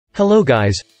Hello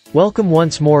guys, welcome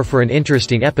once more for an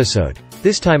interesting episode,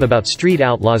 this time about Street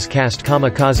Outlaws cast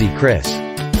Kamikaze Chris.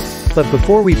 But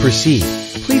before we proceed,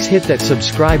 please hit that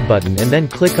subscribe button and then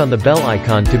click on the bell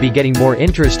icon to be getting more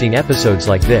interesting episodes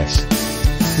like this.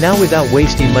 Now without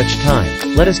wasting much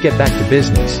time, let us get back to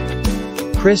business.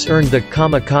 Chris earned the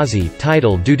Kamikaze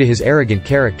title due to his arrogant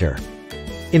character.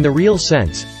 In the real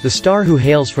sense, the star who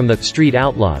hails from the Street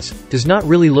Outlaws does not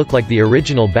really look like the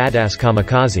original badass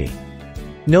Kamikaze.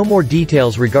 No more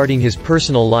details regarding his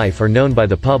personal life are known by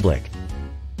the public.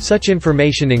 Such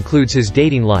information includes his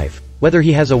dating life, whether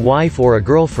he has a wife or a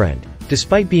girlfriend,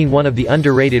 despite being one of the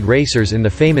underrated racers in the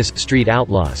famous Street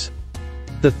Outlaws.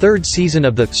 The third season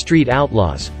of the Street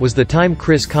Outlaws was the time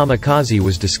Chris Kamikaze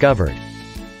was discovered.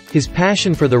 His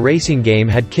passion for the racing game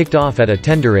had kicked off at a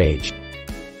tender age.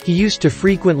 He used to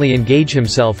frequently engage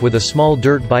himself with a small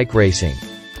dirt bike racing.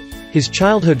 His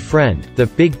childhood friend, the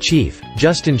Big Chief,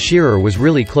 Justin Shearer, was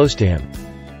really close to him.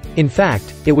 In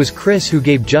fact, it was Chris who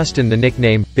gave Justin the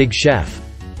nickname, Big Chef.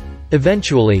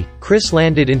 Eventually, Chris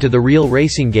landed into the real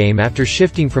racing game after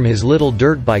shifting from his little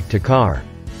dirt bike to car.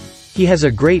 He has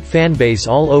a great fan base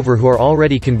all over who are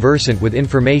already conversant with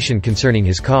information concerning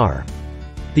his car.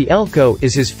 The Elko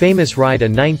is his famous ride,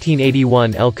 a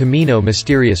 1981 El Camino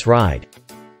mysterious ride.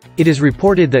 It is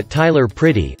reported that Tyler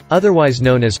Pretty, otherwise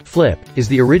known as Flip, is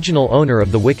the original owner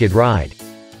of the wicked ride.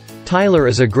 Tyler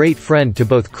is a great friend to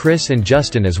both Chris and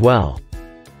Justin as well.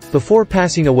 Before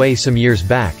passing away some years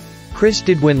back, Chris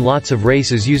did win lots of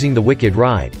races using the wicked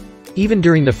ride, even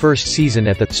during the first season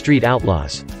at the Street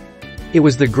Outlaws. It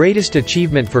was the greatest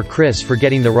achievement for Chris for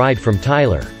getting the ride from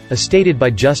Tyler, as stated by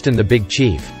Justin the Big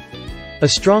Chief. A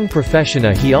strong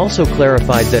professional, he also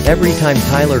clarified that every time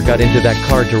Tyler got into that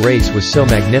car to race was so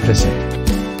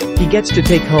magnificent. He gets to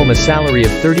take home a salary of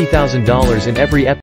 $30,000 in every episode.